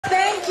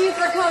you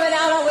for coming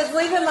out. I was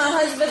leaving my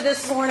husband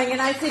this morning,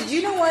 and I said,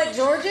 you know what?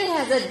 Georgia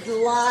has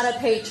a lot of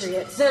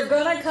patriots. They're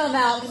going to come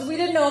out because we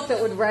didn't know if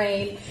it would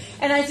rain.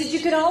 And I said, you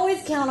can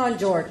always count on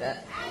Georgia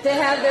to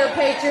have their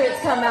patriots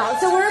come out.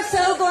 So we're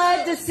so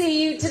glad to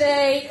see you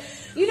today.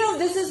 You know,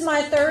 this is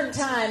my third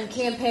time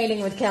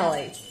campaigning with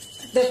Kelly.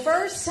 The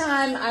first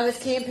time I was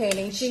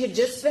campaigning, she had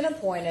just been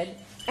appointed,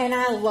 and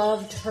I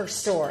loved her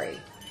story.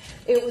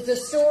 It was a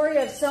story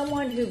of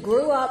someone who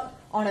grew up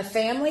on a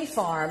family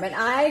farm, and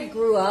I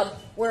grew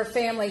up where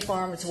family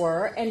farms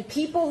were, and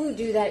people who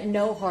do that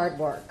know hard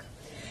work.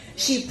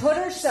 She put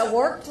herself,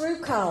 worked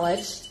through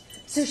college,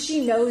 so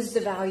she knows the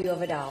value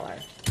of a dollar.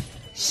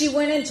 She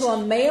went into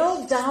a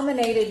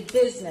male-dominated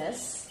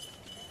business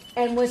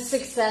and was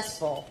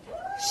successful.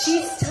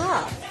 She's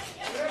tough.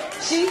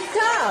 She's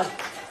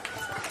tough.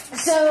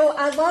 So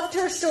I loved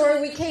her story.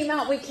 We came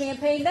out, we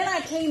campaigned. Then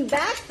I came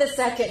back the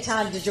second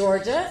time to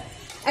Georgia,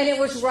 and it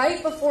was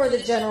right before the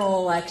general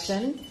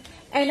election.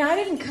 And I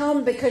didn't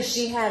come because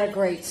she had a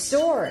great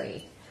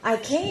story. I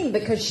came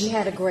because she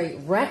had a great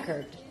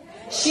record.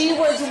 She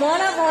was one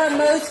of our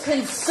most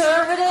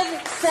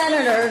conservative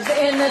senators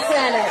in the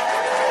Senate.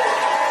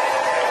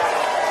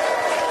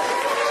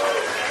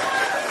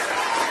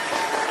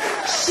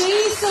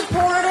 She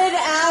supported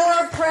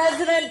our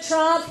President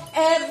Trump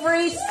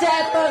every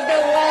step of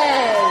the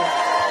way.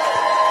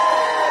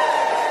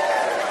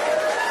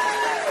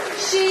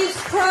 She's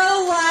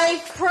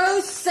pro-life,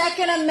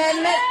 pro-Second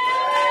Amendment.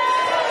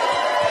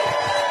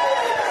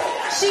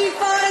 She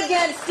fought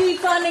against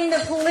defunding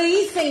the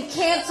police and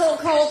cancel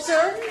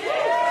culture.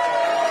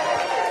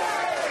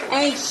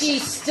 And she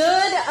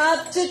stood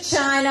up to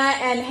China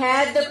and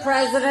had the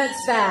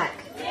president's back.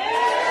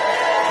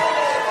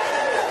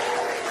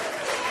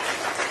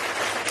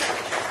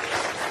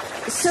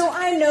 So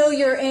I know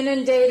you're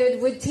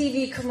inundated with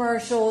TV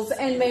commercials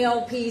and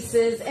mail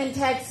pieces and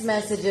text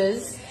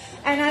messages.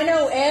 And I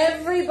know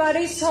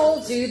everybody's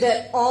told you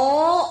that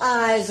all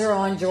eyes are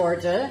on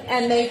Georgia,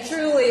 and they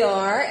truly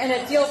are, and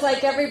it feels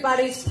like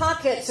everybody's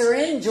pockets are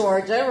in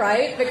Georgia,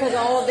 right, because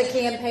all of the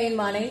campaign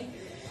money.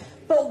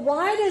 But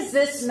why does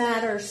this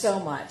matter so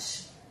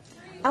much?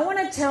 I want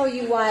to tell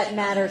you why it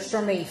matters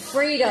for me.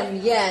 Freedom,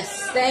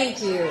 yes,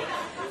 thank you.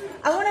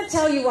 I want to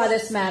tell you why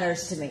this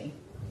matters to me.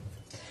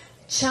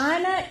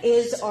 China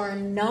is our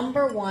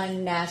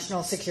 #1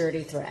 national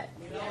security threat.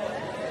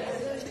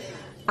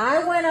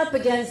 I went up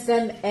against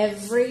them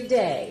every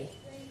day.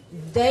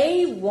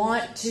 They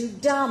want to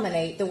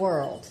dominate the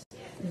world.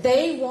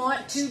 They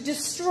want to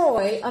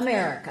destroy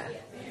America.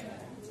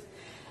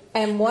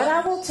 And what I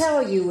will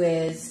tell you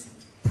is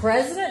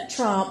President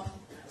Trump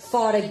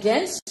fought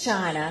against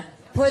China,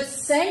 put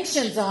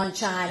sanctions on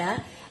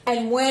China,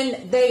 and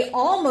when they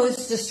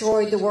almost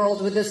destroyed the world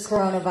with this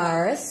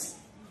coronavirus,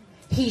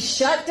 he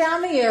shut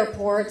down the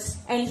airports,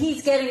 and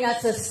he's getting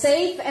us a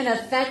safe and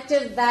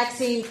effective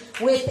vaccine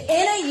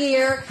within a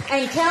year,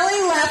 and Kelly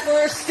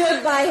Loeffler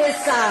stood by his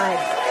side.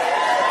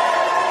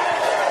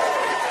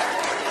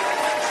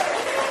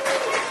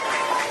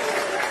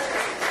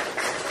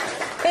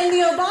 In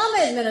the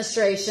Obama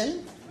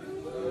administration,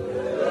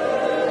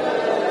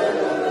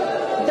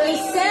 they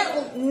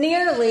sent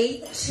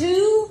nearly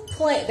two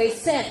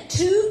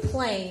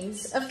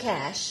planes of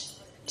cash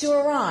to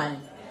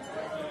Iran,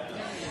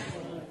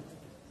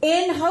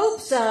 in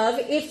hopes of,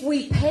 if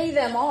we pay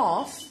them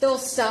off, they'll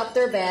stop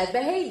their bad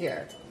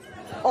behavior.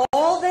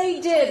 All they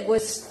did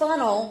was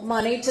funnel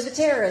money to the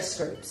terrorist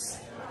groups.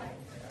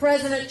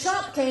 President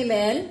Trump came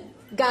in,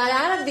 got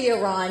out of the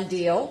Iran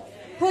deal,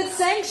 put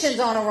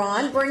sanctions on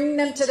Iran, bringing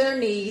them to their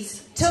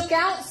knees, took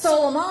out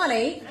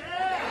Soleimani,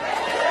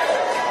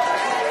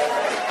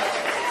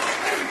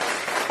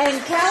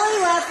 and Kelly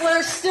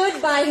Loeffler stood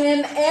by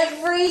him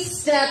every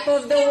step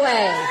of the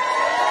way.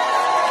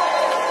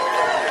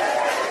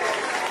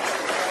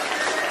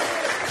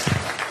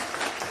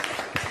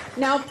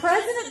 Now,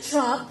 President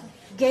Trump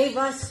gave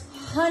us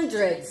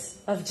hundreds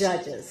of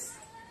judges.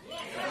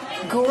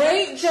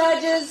 Great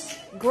judges,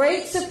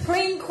 great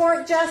Supreme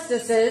Court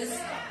justices.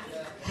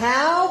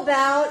 How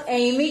about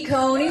Amy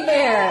Coney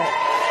Barrett?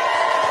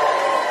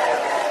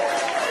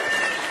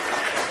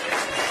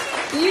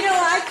 You know,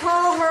 I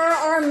call her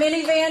our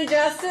minivan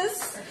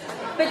justice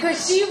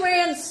because she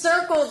ran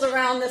circles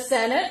around the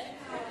Senate.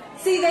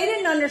 See, they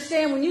didn't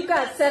understand when you've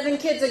got 7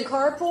 kids in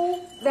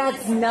carpool,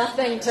 that's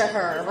nothing to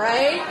her,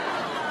 right?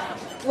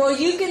 Well,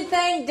 you can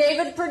thank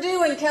David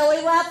Perdue and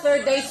Kelly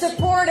Loeffler. They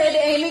supported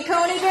Amy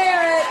Coney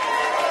Barrett.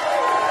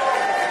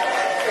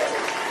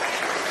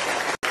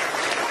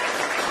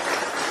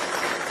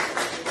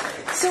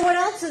 So what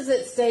else is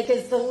at stake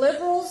is the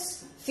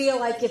liberals feel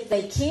like if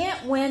they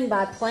can't win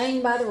by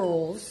playing by the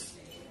rules,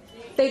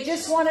 they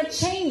just want to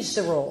change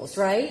the rules,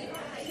 right?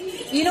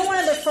 You know one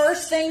of the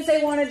first things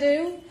they want to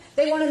do?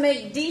 They want to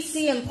make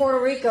D.C. and Puerto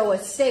Rico a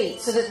state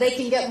so that they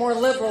can get more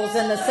liberals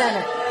in the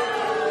Senate.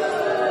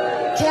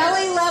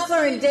 Kelly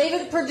Loeffler and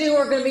David Perdue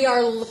are going to be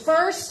our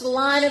first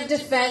line of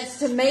defense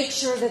to make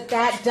sure that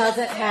that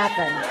doesn't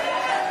happen.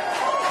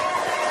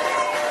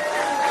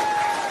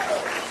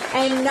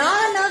 And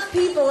not enough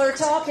people are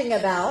talking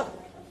about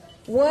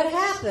What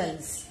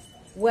happens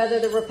whether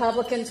the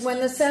Republicans win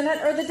the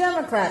Senate or the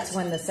Democrats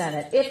win the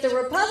Senate? If the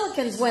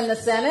Republicans win the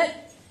Senate,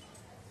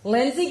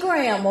 Lindsey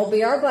Graham will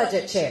be our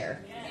budget chair.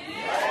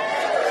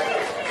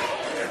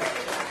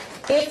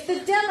 If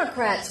the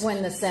Democrats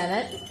win the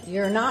Senate,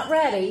 you're not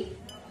ready,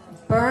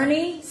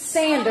 Bernie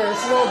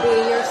Sanders will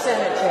be your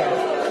Senate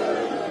chair.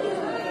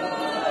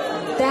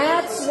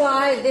 That's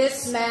why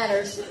this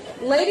matters.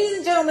 Ladies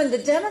and gentlemen, the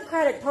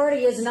Democratic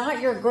Party is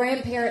not your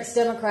grandparents'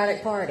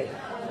 Democratic Party.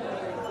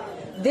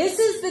 This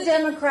is the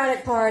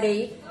Democratic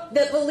Party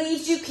that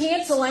believes you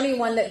cancel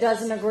anyone that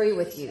doesn't agree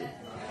with you.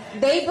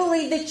 They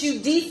believe that you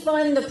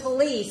defund the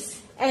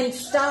police and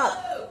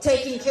stop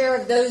taking care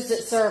of those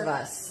that serve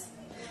us.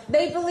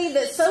 They believe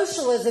that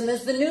socialism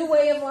is the new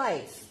way of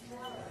life.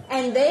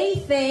 And they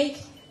think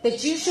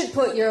that you should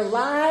put your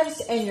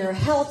lives and your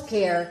health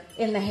care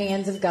in the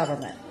hands of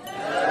government.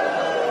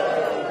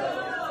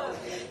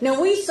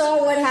 Now, we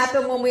saw what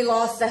happened when we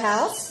lost the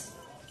House.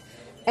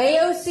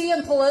 AOC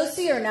and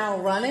Pelosi are now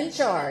running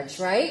charge,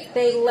 right?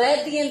 They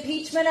led the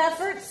impeachment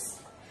efforts,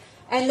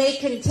 and they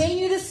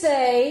continue to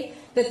say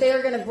that they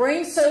are going to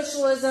bring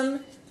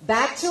socialism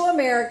back to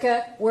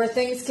America where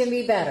things can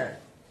be better.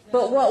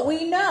 But what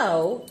we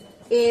know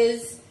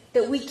is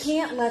that we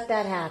can't let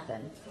that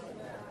happen.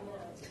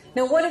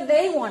 Now, what do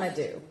they want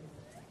to do?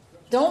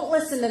 Don't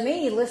listen to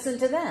me, listen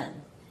to them.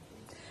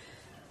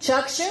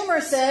 Chuck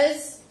Schumer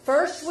says,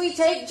 first we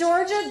take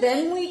Georgia,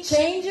 then we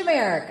change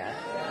America.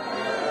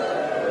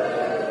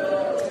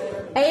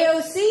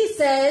 AOC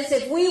says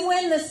if we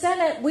win the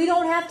Senate, we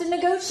don't have to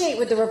negotiate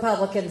with the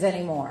Republicans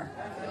anymore.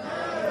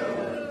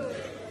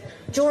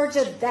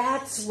 Georgia,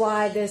 that's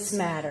why this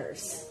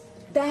matters.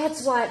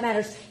 That's why it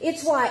matters.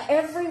 It's why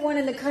everyone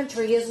in the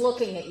country is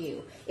looking at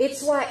you.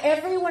 It's why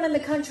everyone in the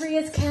country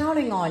is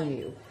counting on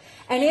you.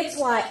 And it's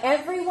why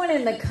everyone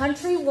in the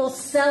country will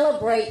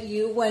celebrate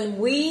you when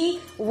we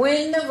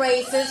win the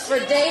races for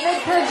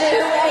David Perdue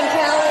and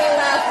Kelly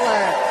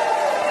Loeffler.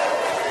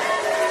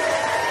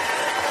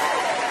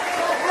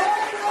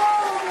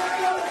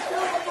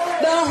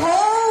 The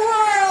whole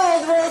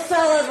world will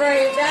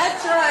celebrate.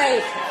 That's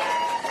right.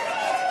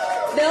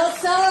 They'll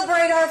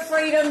celebrate our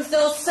freedoms.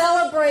 They'll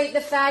celebrate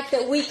the fact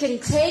that we can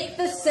take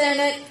the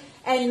Senate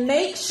and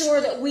make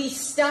sure that we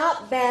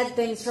stop bad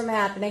things from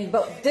happening.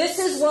 But this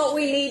is what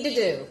we need to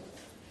do.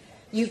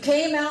 You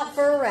came out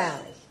for a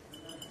rally.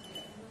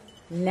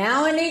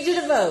 Now I need you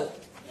to vote.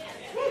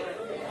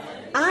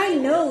 I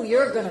know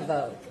you're going to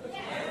vote.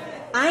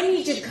 I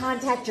need you to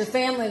contact your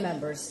family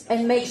members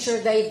and make sure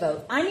they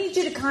vote. I need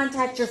you to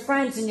contact your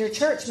friends and your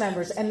church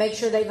members and make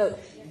sure they vote.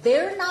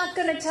 They're not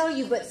going to tell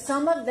you, but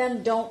some of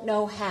them don't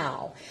know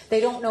how. They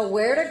don't know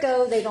where to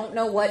go. They don't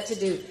know what to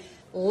do.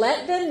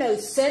 Let them know.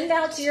 Send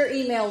out to your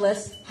email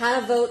list how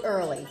to vote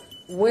early,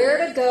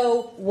 where to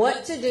go,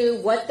 what to do,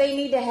 what they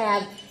need to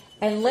have.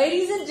 And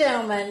ladies and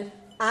gentlemen,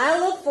 I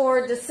look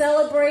forward to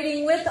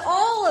celebrating with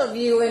all of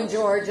you in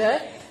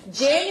Georgia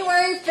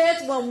January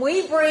 5th when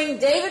we bring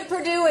David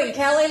Perdue and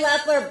Kelly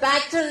Loeffler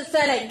back to the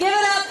Senate. Give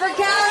it up for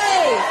Kelly!